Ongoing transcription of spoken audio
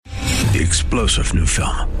the explosive new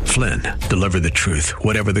film, Flynn, Deliver the Truth,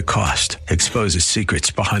 Whatever the Cost, exposes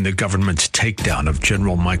secrets behind the government's takedown of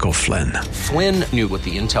General Michael Flynn. Flynn knew what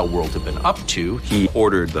the intel world had been up to. He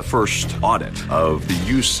ordered the first audit of the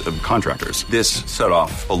use of contractors. This set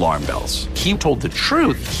off alarm bells. He told the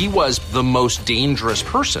truth. He was the most dangerous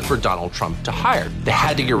person for Donald Trump to hire. They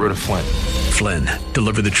had to get rid of Flynn. Flynn,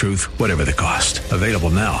 Deliver the Truth, Whatever the Cost. Available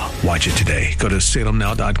now. Watch it today. Go to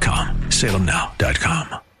salemnow.com.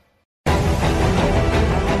 salemnow.com.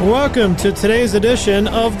 Welcome to today's edition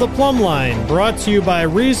of the Plumb Line, brought to you by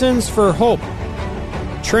Reasons for Hope.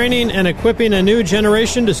 Training and equipping a new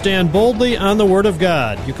generation to stand boldly on the Word of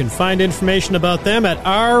God. You can find information about them at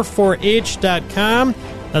r4h.com.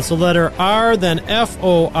 That's the letter R, then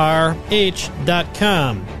FORH.com.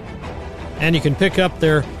 And you can pick up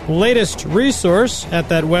their latest resource at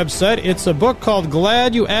that website. It's a book called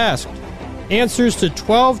Glad You Asked. Answers to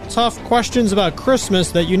 12 tough questions about Christmas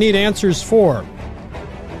that you need answers for.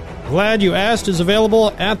 Glad You Asked is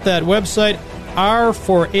available at that website,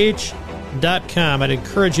 r4h.com. I'd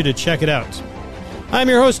encourage you to check it out. I'm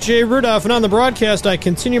your host, Jay Rudolph, and on the broadcast, I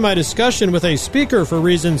continue my discussion with a speaker for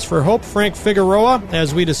Reasons for Hope, Frank Figueroa,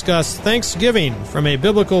 as we discuss Thanksgiving from a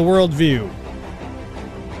biblical worldview.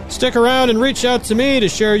 Stick around and reach out to me to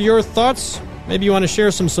share your thoughts. Maybe you want to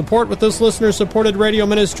share some support with this listener-supported radio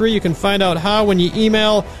ministry. You can find out how when you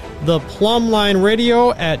email the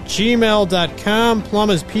plumblineradio@gmail.com. Plum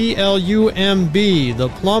is P-L-U-M-B. The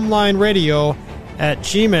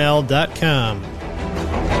plumblineradio@gmail.com.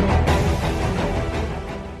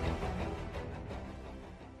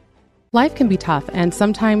 Life can be tough, and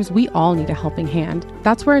sometimes we all need a helping hand.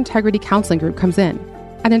 That's where Integrity Counseling Group comes in.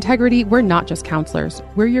 At Integrity, we're not just counselors.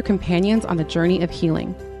 We're your companions on the journey of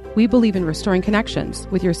healing. We believe in restoring connections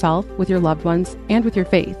with yourself, with your loved ones, and with your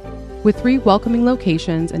faith. With 3 welcoming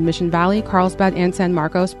locations in Mission Valley, Carlsbad, and San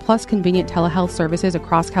Marcos, plus convenient telehealth services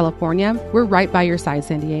across California, we're right by your side,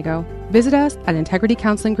 San Diego. Visit us at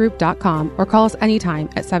integritycounselinggroup.com or call us anytime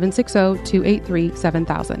at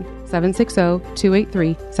 760-283-7000.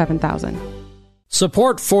 760-283-7000.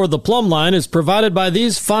 Support for the Plumb Line is provided by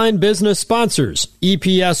these fine business sponsors.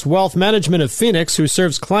 EPS Wealth Management of Phoenix, who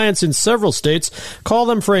serves clients in several states. Call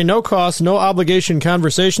them for a no-cost, no-obligation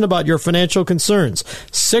conversation about your financial concerns.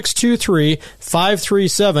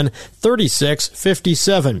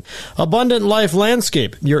 623-537-3657. Abundant Life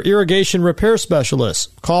Landscape, your irrigation repair specialists.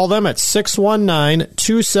 Call them at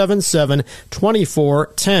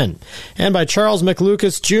 619-277-2410. And by Charles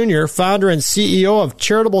McLucas Jr., founder and CEO of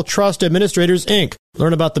Charitable Trust Administrators, Inc.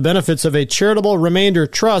 Learn about the benefits of a charitable remainder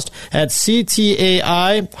trust at ctai-ca.com.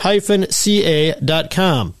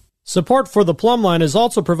 Support for the Plumb Line is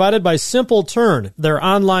also provided by Simple Turn. Their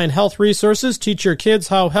online health resources teach your kids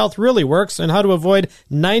how health really works and how to avoid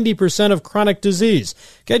 90% of chronic disease.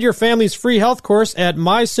 Get your family's free health course at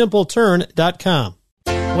mysimpleturn.com.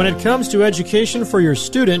 When it comes to education for your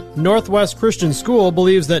student, Northwest Christian School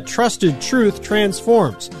believes that trusted truth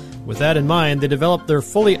transforms. With that in mind, they developed their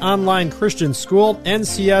fully online Christian school,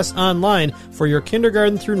 NCS Online, for your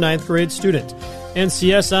kindergarten through 9th grade student.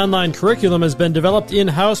 NCS Online curriculum has been developed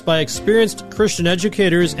in-house by experienced Christian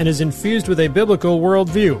educators and is infused with a biblical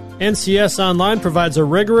worldview. NCS Online provides a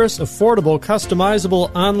rigorous, affordable,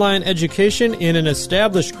 customizable online education in an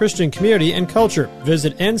established Christian community and culture.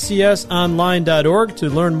 Visit ncsonline.org to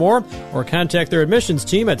learn more or contact their admissions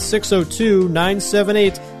team at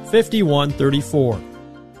 602-978-5134.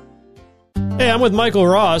 Hey, I'm with Michael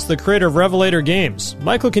Ross, the creator of Revelator Games.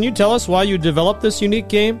 Michael, can you tell us why you developed this unique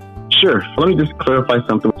game? Sure. Let me just clarify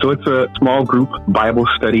something. So it's a small group Bible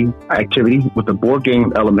study activity with a board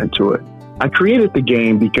game element to it. I created the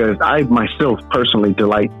game because I myself personally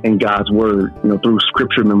delight in God's Word, through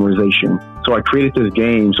scripture memorization. So I created this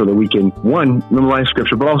game so that we can, one, memorize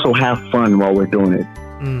scripture, but also have fun while we're doing it.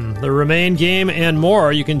 The Remain game and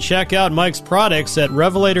more. You can check out Mike's products at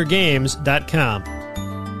revelatorgames.com.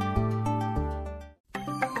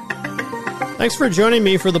 Thanks for joining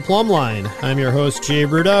me for the Plumb Line. I'm your host, Jay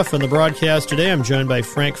Rudolph. On the broadcast today, I'm joined by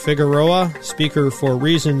Frank Figueroa, speaker for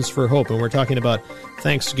Reasons for Hope, and we're talking about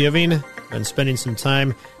Thanksgiving and spending some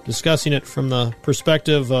time discussing it from the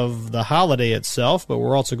perspective of the holiday itself, but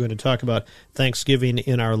we're also going to talk about Thanksgiving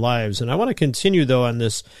in our lives. And I want to continue, though, on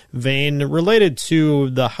this vein related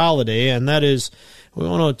to the holiday, and that is we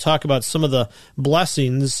want to talk about some of the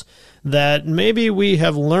blessings that maybe we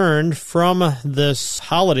have learned from this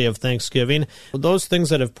holiday of Thanksgiving, those things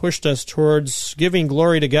that have pushed us towards giving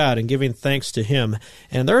glory to God and giving thanks to Him.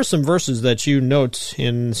 And there are some verses that you note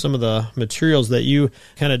in some of the materials that you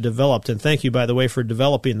kind of developed, and thank you, by the way, for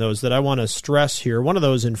developing those, that I want to stress here. One of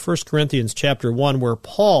those in 1 Corinthians chapter 1, where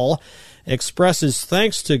Paul expresses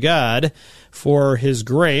thanks to God for his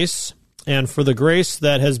grace and for the grace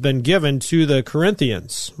that has been given to the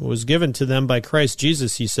Corinthians. It was given to them by Christ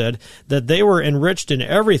Jesus, he said, that they were enriched in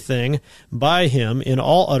everything by him, in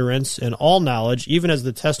all utterance and all knowledge, even as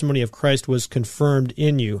the testimony of Christ was confirmed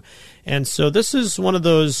in you. And so this is one of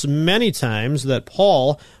those many times that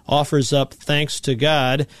Paul offers up thanks to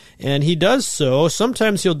God, and he does so.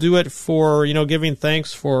 Sometimes he'll do it for, giving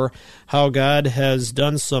thanks for how God has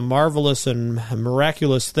done some marvelous and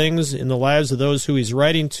miraculous things in the lives of those who he's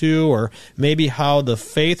writing to, or maybe how the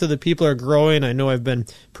faith of the people are growing. I know I've been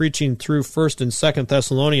preaching through 1st and 2nd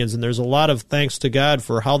Thessalonians, and there's a lot of thanks to God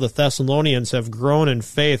for how the Thessalonians have grown in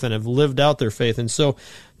faith and have lived out their faith. And so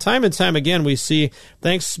time and time again, we see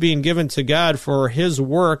thanks being given to God for his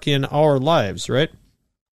work in our lives, right?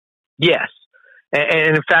 Yes.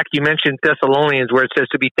 And in fact, you mentioned Thessalonians where it says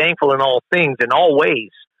to be thankful in all things, in all ways.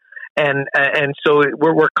 And so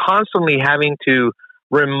we're constantly having to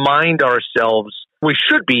remind ourselves we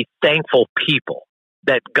should be thankful people,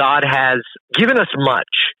 that God has given us much.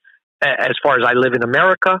 As far as I live in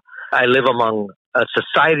America, I live among a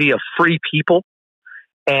society of free people.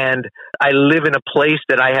 And I live in a place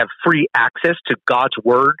that I have free access to God's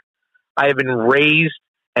Word. I have been raised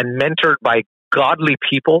and mentored by godly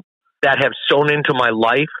people that have sown into my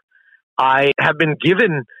life. I have been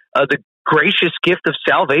given the gracious gift of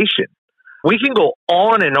salvation. We can go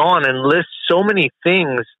on and list so many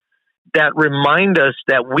things that remind us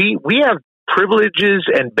that we have privileges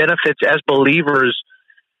and benefits as believers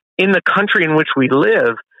in the country in which we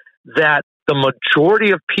live that the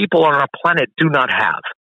majority of people on our planet do not have.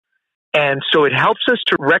 And so it helps us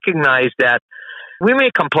to recognize that we may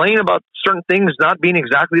complain about certain things not being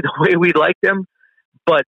exactly the way we'd like them,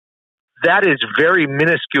 but that is very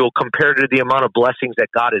minuscule compared to the amount of blessings that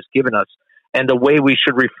God has given us and the way we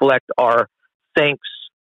should reflect our thanks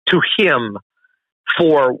to him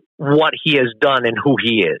for what he has done and who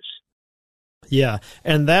he is. Yeah,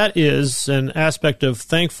 and that is an aspect of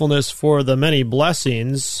thankfulness for the many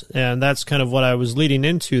blessings, and that's kind of what I was leading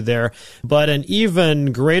into there. But an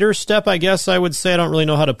even greater step, I guess I would say, I don't really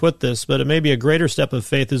know how to put this, but it may be a greater step of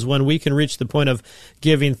faith is when we can reach the point of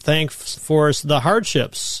giving thanks for the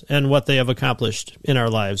hardships and what they have accomplished in our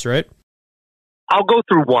lives, right? I'll go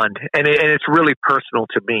through one, and it's really personal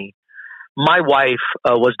to me. My wife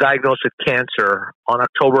was diagnosed with cancer on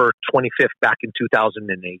October 25th back in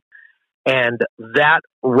 2008. And that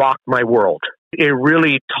rocked my world. It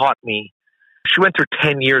really taught me. She went through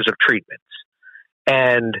 10 years of treatments,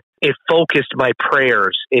 and it focused my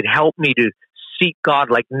prayers. It helped me to seek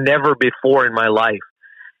God like never before in my life.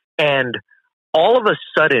 And all of a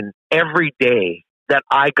sudden, every day that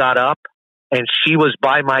I got up and she was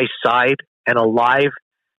by my side and alive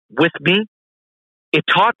with me, it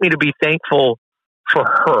taught me to be thankful for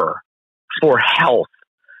her, for health,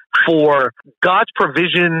 for God's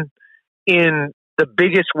provision in the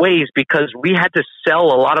biggest ways, because we had to sell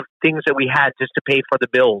a lot of things that we had just to pay for the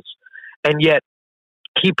bills. And yet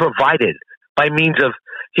he provided by means of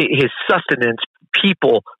his sustenance,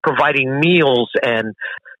 people providing meals and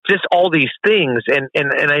just all these things. And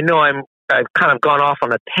I know I've kind of gone off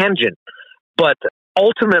on a tangent, but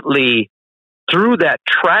ultimately through that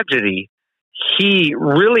tragedy, he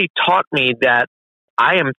really taught me that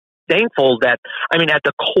I am thankful that, at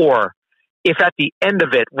the core, if at the end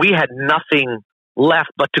of it, we had nothing left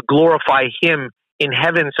but to glorify him in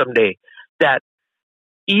heaven someday, that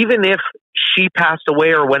even if she passed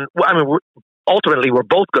away or ultimately we're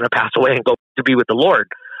both going to pass away and go to be with the Lord.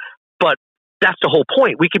 But that's the whole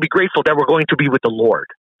point. We can be grateful that we're going to be with the Lord.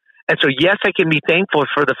 And so, yes, I can be thankful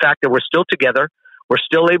for the fact that we're still together. We're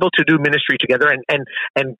still able to do ministry together,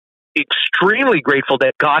 and extremely grateful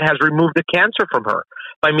that God has removed the cancer from her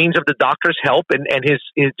by means of the doctor's help and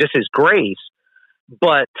his grace.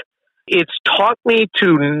 But it's taught me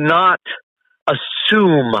to not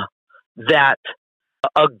assume that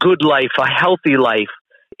a good life, a healthy life,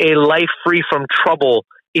 a life free from trouble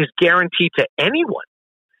is guaranteed to anyone.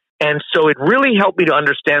 And so it really helped me to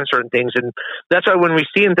understand certain things. And that's why when we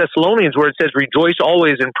see in Thessalonians where it says, rejoice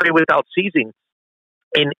always and pray without ceasing,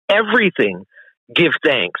 in everything give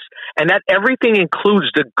thanks. And that everything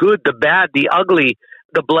includes the good, the bad, the ugly,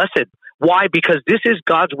 the blessed. Why? Because this is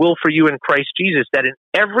God's will for you in Christ Jesus, that in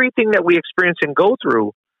everything that we experience and go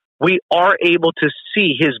through, we are able to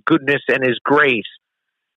see his goodness and his grace.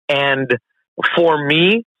 And for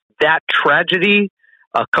me, that tragedy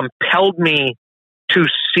compelled me to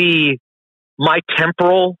see my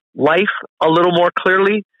temporal life a little more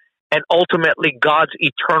clearly, and ultimately God's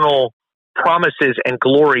eternal promises and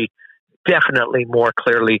glory definitely more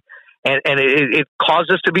clearly. And it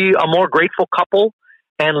caused us to be a more grateful couple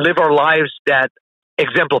and live our lives that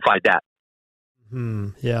exemplified that.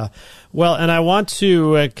 Yeah. Well, and I want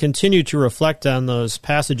to continue to reflect on those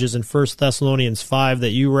passages in 1 Thessalonians 5 that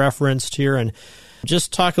you referenced here, and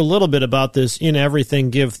just talk a little bit about this "in everything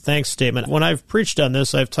give thanks" statement. When I've preached on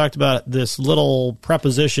this, I've talked about this little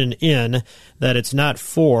preposition "in," that it's not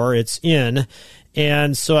 "for," it's "in."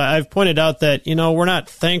 And so I've pointed out that, we're not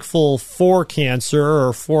thankful for cancer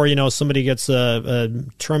or for, somebody gets a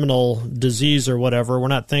terminal disease or whatever. We're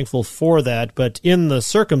not thankful for that. But in the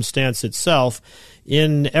circumstance itself,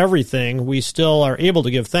 in everything, we still are able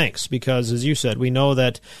to give thanks because, as you said, we know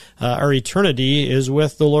that our eternity is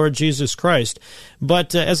with the Lord Jesus Christ.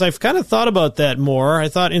 But as I've kind of thought about that more, I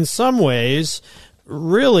thought in some ways,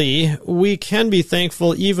 really, we can be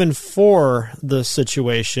thankful even for the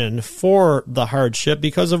situation, for the hardship,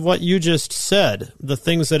 because of what you just said, the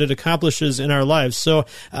things that it accomplishes in our lives. So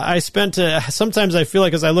I spent, sometimes I feel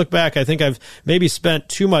like as I look back, I think I've maybe spent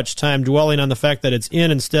too much time dwelling on the fact that it's "in"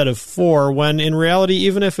 instead of "for," when in reality,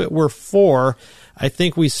 even if it were "for," I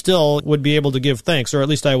think we still would be able to give thanks, or at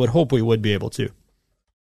least I would hope we would be able to.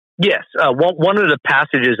 Yes. One of the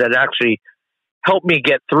passages that actually helped me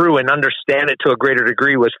get through and understand it to a greater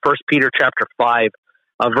degree was 1 Peter chapter 5,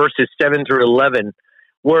 verses 7 through 11,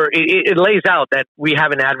 where it lays out that we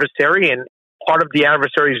have an adversary, and part of the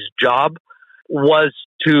adversary's job was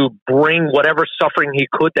to bring whatever suffering he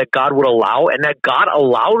could that God would allow, and that God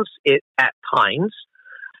allows it at times,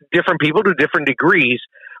 different people to different degrees,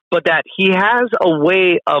 but that he has a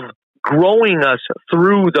way of growing us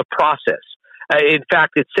through the process. In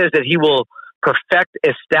fact, it says that he will perfect,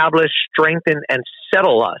 establish, strengthen, and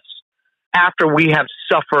settle us after we have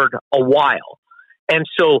suffered a while. And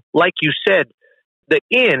so, like you said,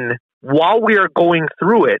 while we are going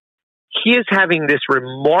through it, he is having this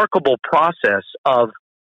remarkable process of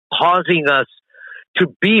causing us to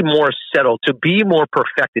be more settled, to be more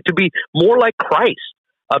perfected, to be more like Christ,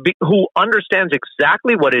 who understands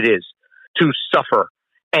exactly what it is to suffer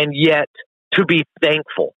and yet to be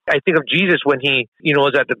thankful. I think of Jesus when he,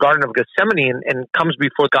 was at the Garden of Gethsemane and comes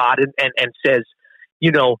before God and says,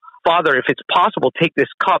 Father, if it's possible, take this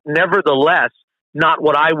cup. Nevertheless, not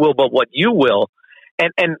what I will, but what you will.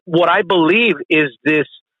 And what I believe is this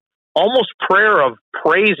almost prayer of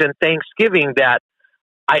praise and thanksgiving that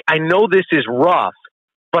I know this is rough,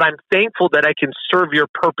 but I'm thankful that I can serve your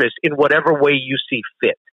purpose in whatever way you see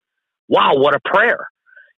fit. Wow, what a prayer.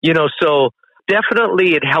 So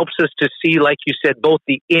definitely it helps us to see, like you said, both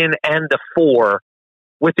the "in" and the "for"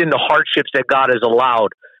 within the hardships that God has allowed,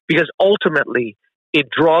 because ultimately it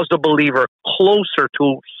draws the believer closer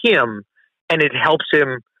to him and it helps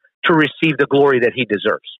him to receive the glory that he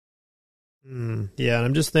deserves. Yeah, and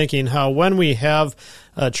I'm just thinking how when we have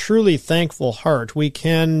a truly thankful heart, we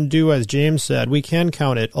can do, as James said, we can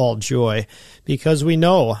count it all joy, because we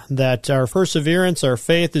know that our perseverance, our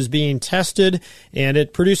faith is being tested, and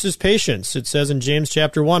it produces patience. It says in James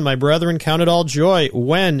chapter 1, "My brethren, count it all joy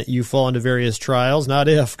when you fall into various trials," not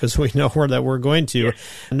if, because we know that we're going to,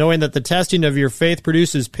 yes. "Knowing that the testing of your faith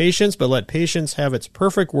produces patience, but let patience have its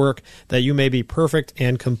perfect work, that you may be perfect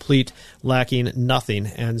and complete, lacking nothing."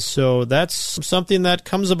 And so that's something that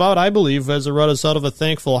comes about, I believe, as a result of a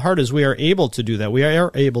thankful heart, is we are able to do that. We are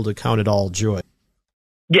able to count it all joy.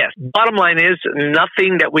 Yes. Bottom line is,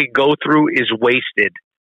 nothing that we go through is wasted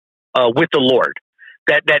with the Lord.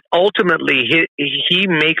 That ultimately he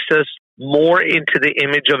makes us more into the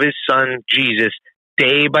image of his Son, Jesus,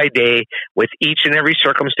 day by day, with each and every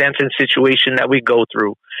circumstance and situation that we go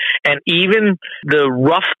through. And even the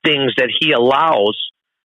rough things that he allows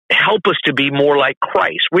help us to be more like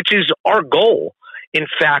Christ, which is our goal. In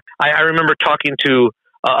fact, I remember talking to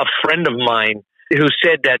a friend of mine who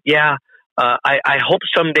said that, I hope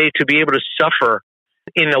someday to be able to suffer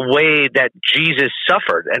in a way that Jesus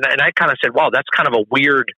suffered. And I kind of said, wow, that's kind of a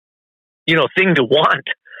weird, thing to want.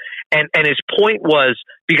 And his point was,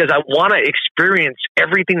 because I want to experience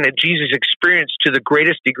everything that Jesus experienced to the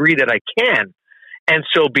greatest degree that I can. And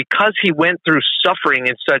so because he went through suffering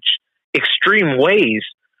in such extreme ways,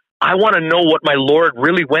 I want to know what my Lord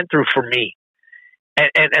really went through for me.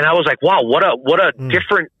 And I was like, wow, what a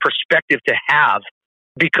different perspective to have,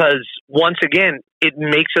 because once again, it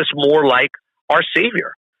makes us more like our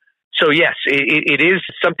Savior. So yes, it is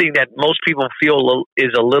something that most people feel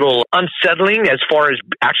is a little unsettling as far as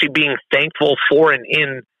actually being thankful for and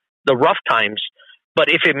in the rough times. But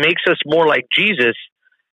if it makes us more like Jesus,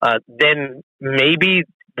 then maybe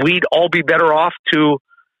we'd all be better off to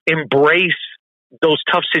embrace those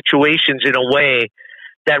tough situations in a way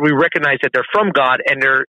that we recognize that they're from God and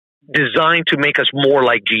they're designed to make us more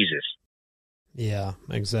like Jesus. Yeah,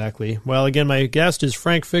 exactly. Well, again, my guest is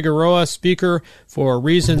Frank Figueroa, speaker for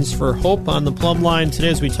Reasons for Hope on the Plumb Line today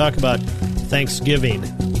as we talk about Thanksgiving.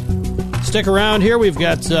 Stick around here. We've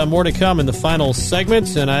got more to come in the final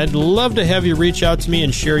segment, and I'd love to have you reach out to me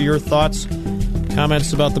and share your thoughts,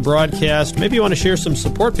 comments about the broadcast. Maybe you want to share some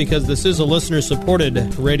support because this is a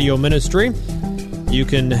listener-supported radio ministry. You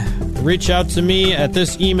can reach out to me at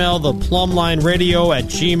this email,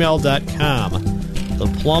 theplumblineradio@gmail.com.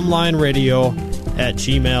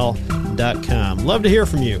 theplumblineradio@gmail.com. Love to hear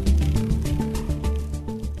from you.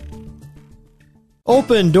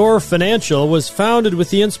 Open Door Financial was founded with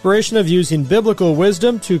the inspiration of using biblical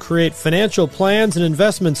wisdom to create financial plans and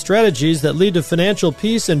investment strategies that lead to financial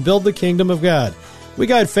peace and build the kingdom of God. We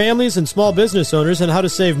guide families and small business owners on how to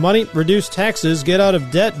save money, reduce taxes, get out of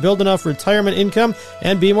debt, build enough retirement income,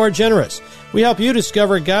 and be more generous. We help you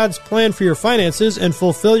discover God's plan for your finances and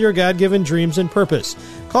fulfill your God-given dreams and purpose.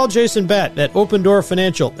 Call Jason Batt at Open Door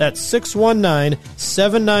Financial at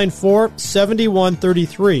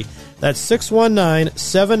 619-794-7133. That's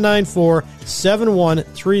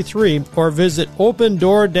 619-794-7133, or visit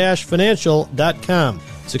opendoor-financial.com.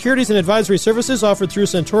 Securities and advisory services offered through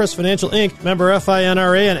Centaurus Financial Inc., member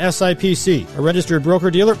FINRA and SIPC, a registered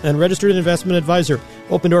broker-dealer and registered investment advisor.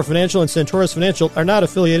 Open Door Financial and Centaurus Financial are not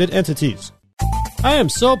affiliated entities. I am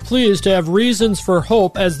so pleased to have Reasons for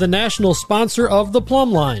Hope as the national sponsor of the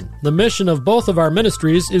Plumb Line. The mission of both of our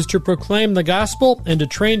ministries is to proclaim the gospel and to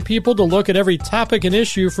train people to look at every topic and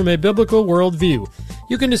issue from a biblical worldview.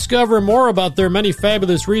 You can discover more about their many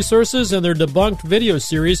fabulous resources and their debunked video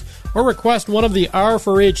series, or request one of the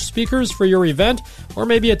R4H speakers for your event, or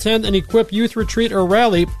maybe attend an Equip Youth Retreat or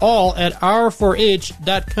rally, all at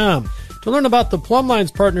r4h.com. To learn about the Plumb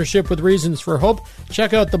Line's partnership with Reasons for Hope,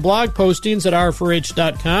 check out the blog postings at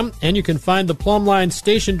r4h.com, and you can find the Plumb Line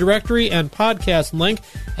station directory and podcast link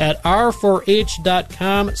at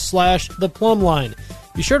r4h.com/theplumbline.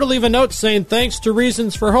 Be sure to leave a note saying thanks to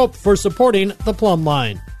Reasons for Hope for supporting the Plumb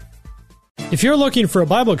Line. If you're looking for a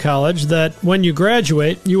Bible college that, when you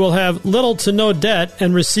graduate, you will have little to no debt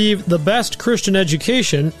and receive the best Christian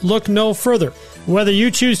education, look no further. Whether you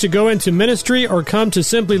choose to go into ministry or come to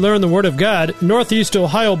simply learn the Word of God, Northeast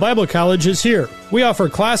Ohio Bible College is here. We offer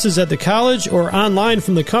classes at the college or online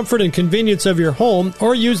from the comfort and convenience of your home,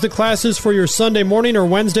 or use the classes for your Sunday morning or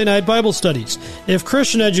Wednesday night Bible studies. If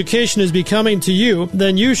Christian education is becoming to you,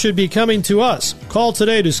 then you should be coming to us. Call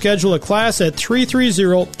today to schedule a class at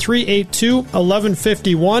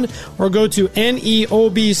 330-382-1151 or go to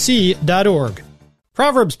neobc.org.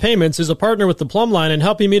 Proverbs Payments is a partner with the Plumb Line in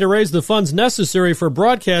helping me to raise the funds necessary for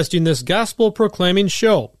broadcasting this gospel-proclaiming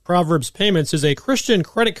show. Proverbs Payments is a Christian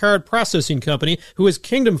credit card processing company who is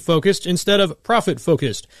kingdom-focused instead of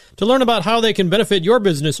profit-focused. To learn about how they can benefit your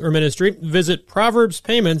business or ministry, visit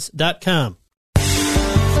proverbspayments.com.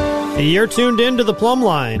 You're tuned in to the Plumb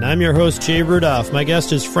Line. I'm your host, Jay Rudolph. My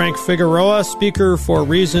guest is Frank Figueroa, speaker for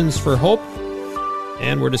Reasons for Hope.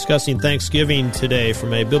 And we're discussing Thanksgiving today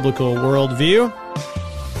from a biblical worldview.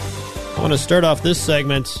 I want to start off this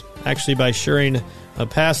segment actually by sharing a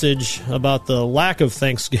passage about the lack of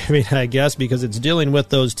Thanksgiving, I guess, because it's dealing with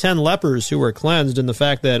those 10 lepers who were cleansed and the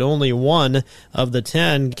fact that only one of the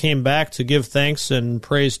 10 came back to give thanks and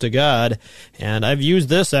praise to God. And I've used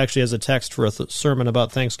this actually as a text for a sermon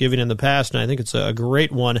about Thanksgiving in the past, and I think it's a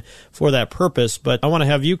great one for that purpose. But I want to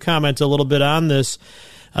have you comment a little bit on this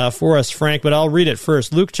for us, Frank, but I'll read it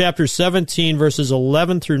first. Luke chapter 17, verses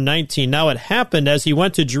 11 through 19. Now it happened as he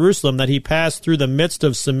went to Jerusalem that he passed through the midst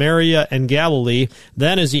of Samaria and Galilee.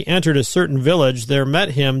 Then as he entered a certain village, there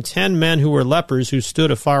met him 10 men who were lepers who stood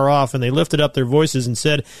afar off, and they lifted up their voices and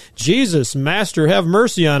said, Jesus, Master, have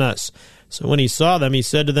mercy on us. So when he saw them, he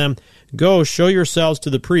said to them, Go, show yourselves to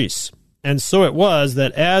the priests. And so it was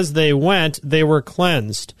that as they went, they were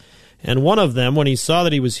cleansed. And one of them, when he saw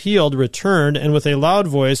that he was healed, returned, and with a loud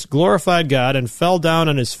voice glorified God, and fell down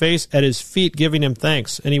on his face at his feet, giving him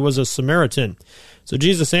thanks. And he was a Samaritan. So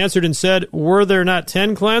Jesus answered and said, Were there not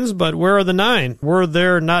 10 cleansed? But where are the 9? Were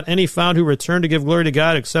there not any found who returned to give glory to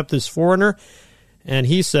God except this foreigner? And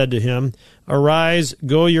he said to him, Arise,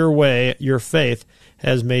 go your way, your faith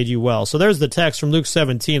has made you well. So there's the text from Luke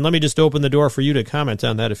 17. Let me just open the door for you to comment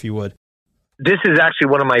on that, if you would. This is actually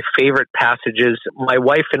one of my favorite passages. My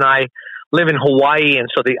wife and I live in Hawaii, and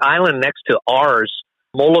so the island next to ours,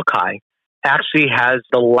 Molokai, actually has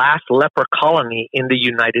the last leper colony in the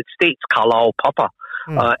United States, Kalaupapa.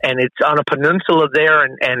 And it's on a peninsula there.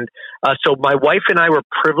 And so my wife and I were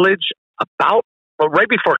privileged right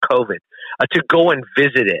before COVID to go and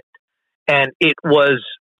visit it. And it was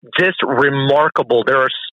just remarkable. There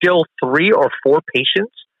are still 3 or 4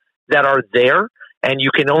 patients that are there. and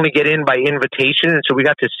you can only get in by invitation. And so we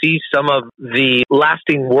got to see some of the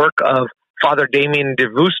lasting work of Father Damien de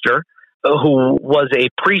Vooster, who was a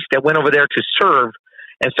priest that went over there to serve,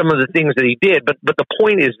 and some of the things that he did. But the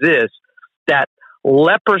point is this, that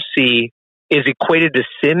leprosy is equated to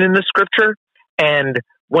sin in the scripture. And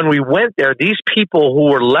when we went there, these people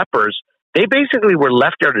who were lepers, they basically were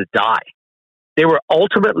left there to die. They were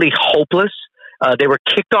ultimately hopeless. They were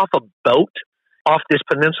kicked off a boat off this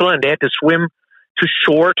peninsula, and they had to swim to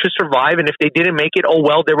shore to survive. And if they didn't make it, oh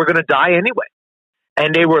well, they were going to die anyway.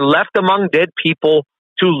 And they were left among dead people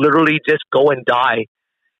to literally just go and die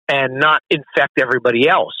and not infect everybody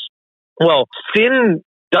else. Well, sin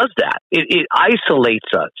does that. It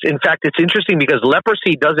isolates us. In fact, it's interesting because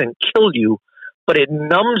leprosy doesn't kill you, but it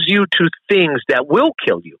numbs you to things that will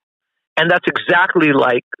kill you. And that's exactly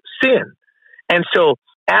like sin. And so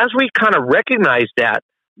as we kind of recognize that,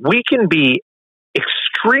 we can be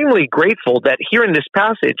extremely grateful that here in this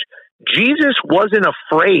passage, Jesus wasn't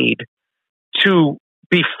afraid to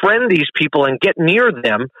befriend these people and get near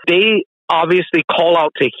them. They obviously call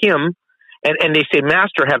out to him and they say,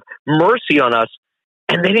 Master, have mercy on us.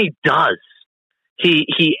 And then he does.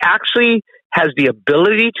 He actually has the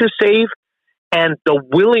ability to save and the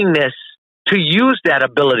willingness to use that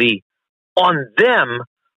ability on them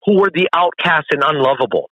who were the outcasts and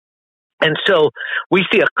unlovable. And so we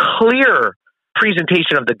see a clear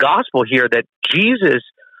presentation of the gospel here that Jesus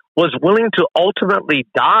was willing to ultimately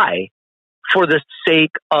die for the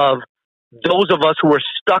sake of those of us who are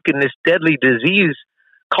stuck in this deadly disease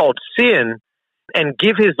called sin, and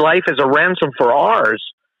give his life as a ransom for ours,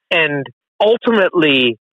 and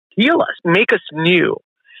ultimately heal us, make us new.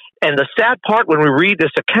 And the sad part when we read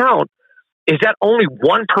this account is that only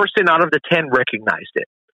one person out of the 10 recognized it.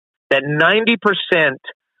 That 90%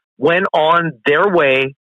 went on their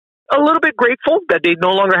way, a little bit grateful that they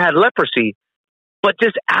no longer had leprosy, but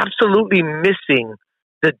just absolutely missing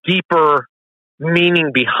the deeper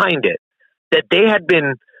meaning behind it. That they had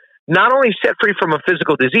been not only set free from a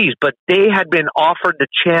physical disease, but they had been offered the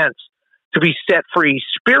chance to be set free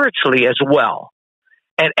spiritually as well.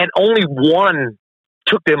 And only one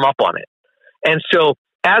took them up on it. And so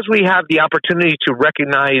as we have the opportunity to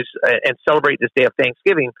recognize and celebrate this day of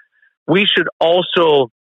Thanksgiving, we should also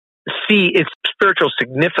see its spiritual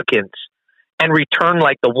significance and return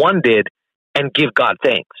like the one did and give God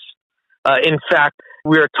thanks. In fact,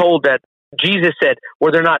 we are told that Jesus said,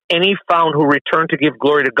 were there not any found who returned to give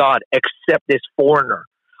glory to God except this foreigner,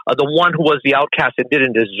 the one who was the outcast and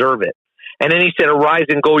didn't deserve it? And then he said, arise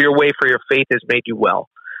and go your way, for your faith has made you well.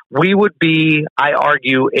 We would be, I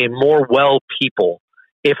argue, a more well people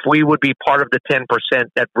if we would be part of the 10%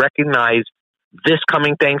 that recognize this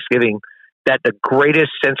coming Thanksgiving that the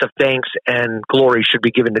greatest sense of thanks and glory should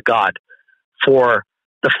be given to God for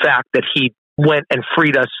the fact that he went and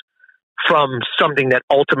freed us from something that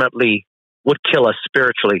ultimately would kill us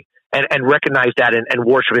spiritually, and recognize that and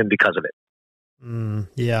worship him because of it.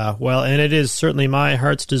 Yeah, well, and it is certainly my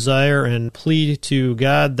heart's desire and plea to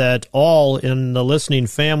God that all in the listening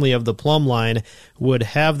family of the Plumb Line would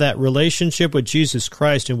have that relationship with Jesus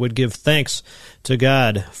Christ and would give thanks to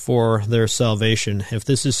God for their salvation. If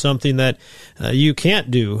this is something that you can't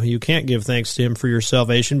do, you can't give thanks to him for your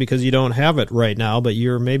salvation because you don't have it right now, but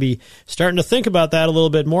you're maybe starting to think about that a little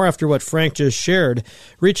bit more after what Frank just shared,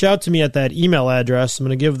 reach out to me at that email address. I'm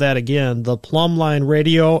going to give that again,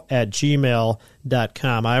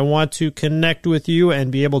 theplumblineradio@gmail.com. I want to connect with you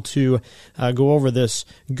and be able to go over this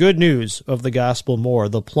good news of the gospel more.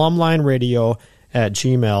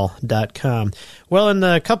 theplumblineradio@gmail.com. Well, in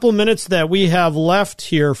the couple minutes that we have left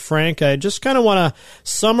here, Frank, I just kind of want to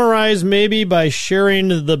summarize maybe by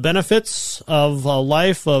sharing the benefits of a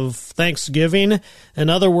life of thanksgiving. In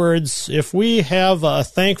other words, if we have a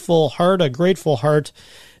thankful heart, a grateful heart,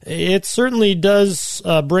 it certainly does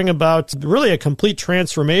bring about really a complete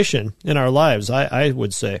transformation in our lives, I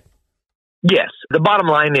would say. Yes. The bottom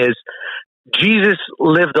line is Jesus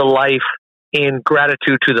lived a life in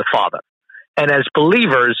gratitude to the Father. And as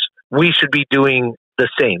believers, we should be doing the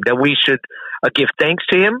same, that we should give thanks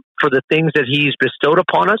to him for the things that he's bestowed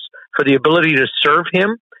upon us, for the ability to serve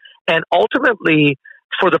him, and ultimately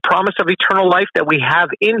for the promise of eternal life that we have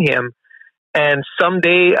in him. And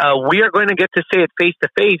someday we are going to get to say it face to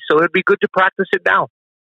face, so it'd be good to practice it now.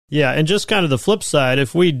 Yeah, and just kind of the flip side,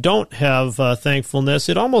 if we don't have thankfulness,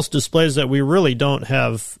 it almost displays that we really don't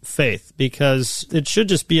have faith, because it should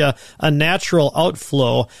just be a natural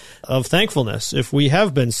outflow of thankfulness if we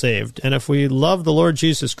have been saved. And if we love the Lord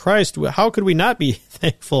Jesus Christ, how could we not be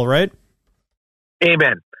thankful, right?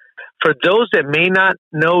 Amen. For those that may not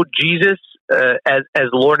know Jesus as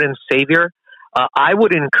Lord and Savior, I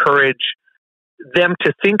would encourage them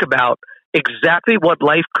to think about exactly what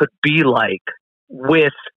life could be like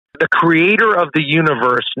with the creator of the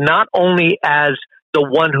universe, not only as the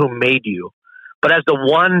one who made you, but as the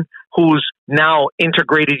one who's now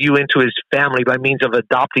integrated you into his family by means of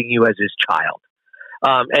adopting you as his child.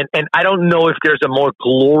 And I don't know if there's a more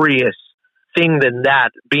glorious thing than that,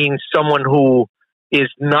 being someone who is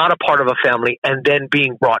not a part of a family and then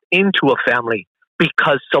being brought into a family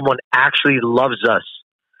because someone actually loves us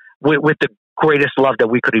with the greatest love that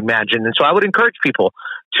we could imagine. And so I would encourage people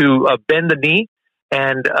to bend the knee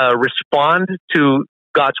and respond to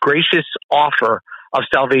God's gracious offer of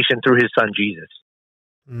salvation through his son, Jesus.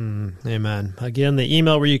 Amen. Again, the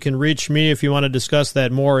email where you can reach me if you want to discuss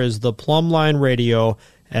that more is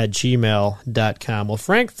theplumblineradio@gmail.com. Well,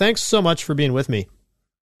 Frank, thanks so much for being with me.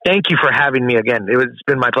 Thank you for having me again. It's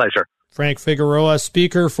been my pleasure. Frank Figueroa,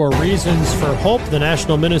 speaker for Reasons for Hope, the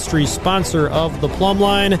national ministry sponsor of the Plumb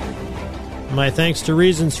Line. My thanks to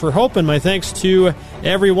Reasons for Hope, and my thanks to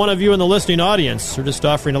every one of you in the listening audience. We're just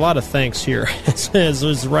offering a lot of thanks here, as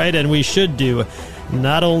is right, and we should do,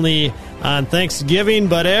 not only on Thanksgiving,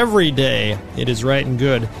 but every day. It is right and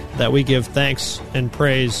good that we give thanks and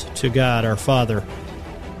praise to God, our Father.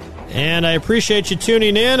 And I appreciate you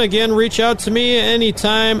tuning in. Again, reach out to me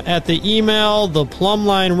anytime at the email,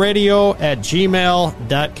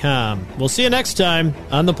 theplumblineradio@gmail.com. We'll see you next time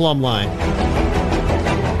on The Plumb Line.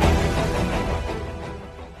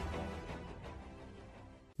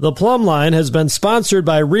 The Plumb Line has been sponsored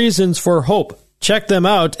by Reasons for Hope. Check them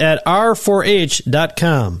out at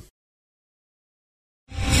r4h.com.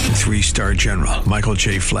 3-star General Michael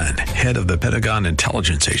J. Flynn, head of the Pentagon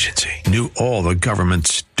Intelligence Agency, knew all the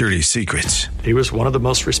government's dirty secrets. He was one of the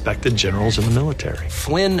most respected generals in the military.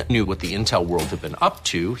 Flynn knew what the intel world had been up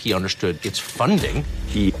to. He understood its funding.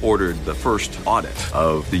 He ordered the first audit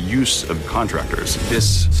of the use of contractors.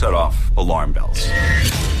 This set off alarm bells.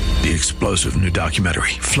 The explosive new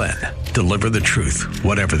documentary, Flynn, Deliver the Truth,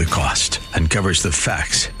 Whatever the Cost, uncovers the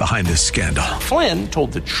facts behind this scandal. Flynn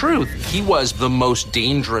told the truth. He was the most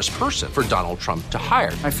dangerous person for Donald Trump to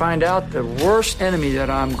hire. I find out the worst enemy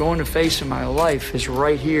that I'm going to face in my life is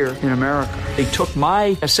right here in America. They took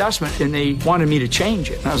my assessment and they wanted me to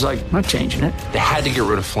change it. And I was like, I'm not changing it. They had to get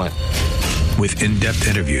rid of Flynn. With in-depth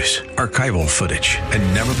interviews, archival footage,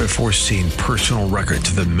 and never-before-seen personal records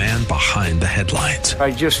of the man behind the headlines.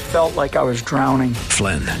 I just felt like I was drowning.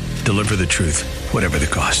 Flynn, Deliver the Truth, Whatever the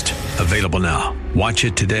Cost. Available now. Watch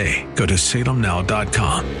it today. Go to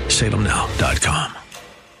salemnow.com. salemnow.com.